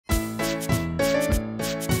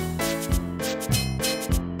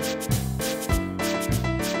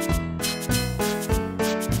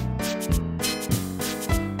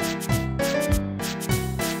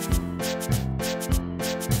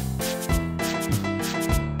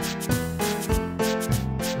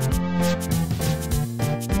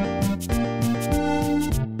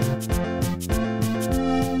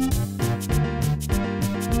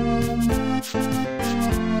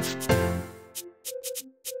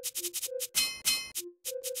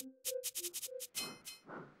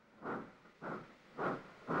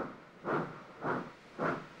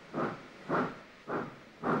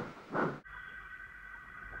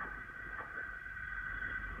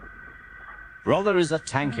Brother is a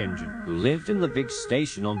tank engine who lived in the big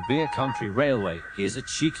station on Beer Country Railway. He is a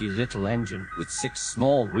cheeky little engine with 6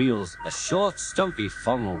 small wheels, a short stumpy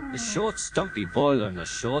funnel, a short stumpy boiler and a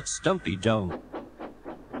short stumpy dome.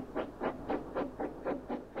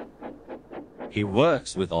 He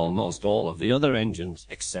works with almost all of the other engines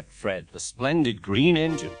except Fred, the splendid green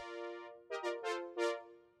engine.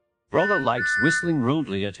 Brother likes whistling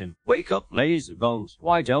rudely at him. "Wake up, lazy bones,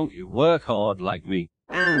 why don't you work hard like me?"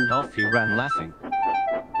 And off he ran laughing.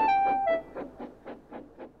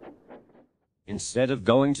 Instead of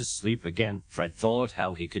going to sleep again, Fred thought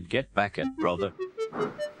how he could get back at Brother.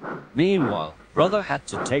 Meanwhile, Brother had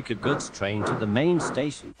to take a goods train to the main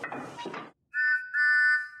station.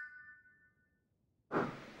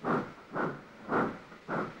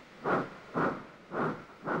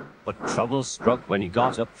 But trouble struck when he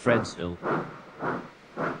got up Fred's hill.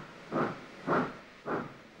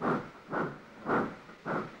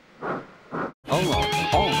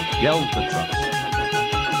 Yelled the trucks.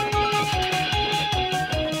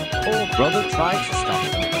 Poor Brother tried to stop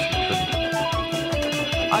them, but he couldn't.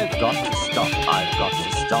 "I've got to stop, I've got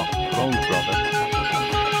to stop," groaned Brother.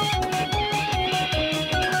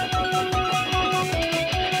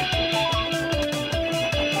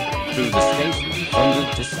 Through the station, he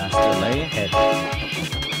thundered disaster lay ahead.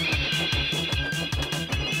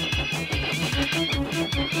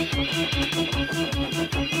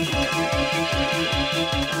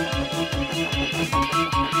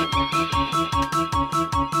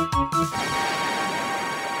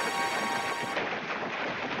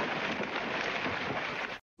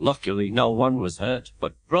 Luckily, no one was hurt,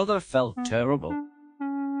 but Brother felt terrible.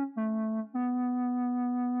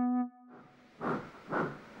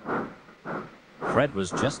 Fred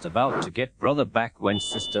was just about to get Brother back when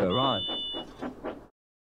Sister arrived.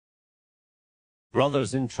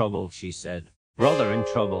 "Brother's in trouble," she said. "Brother in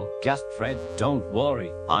trouble," gasped Fred. "Don't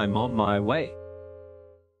worry, I'm on my way."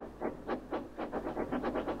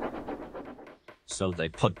 So they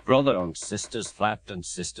put Brother on Sister's flat and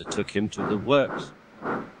Sister took him to the works.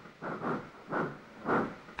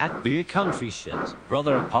 At Beer Country Sheds,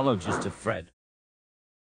 Brother apologized to Fred.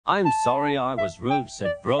 "I'm sorry I was rude,"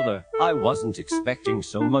 said Brother. "I wasn't expecting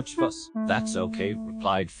so much fuss." "That's okay,"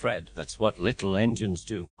 replied Fred. "That's what little engines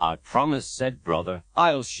do." "I promise," said Brother.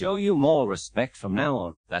 "I'll show you more respect from now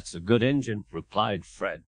on." "That's a good engine," replied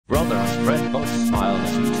Fred. Brother and Fred both smiled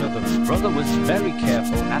at each other. Brother was very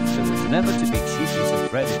careful afterwards never to be cheeky to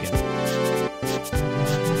Fred again.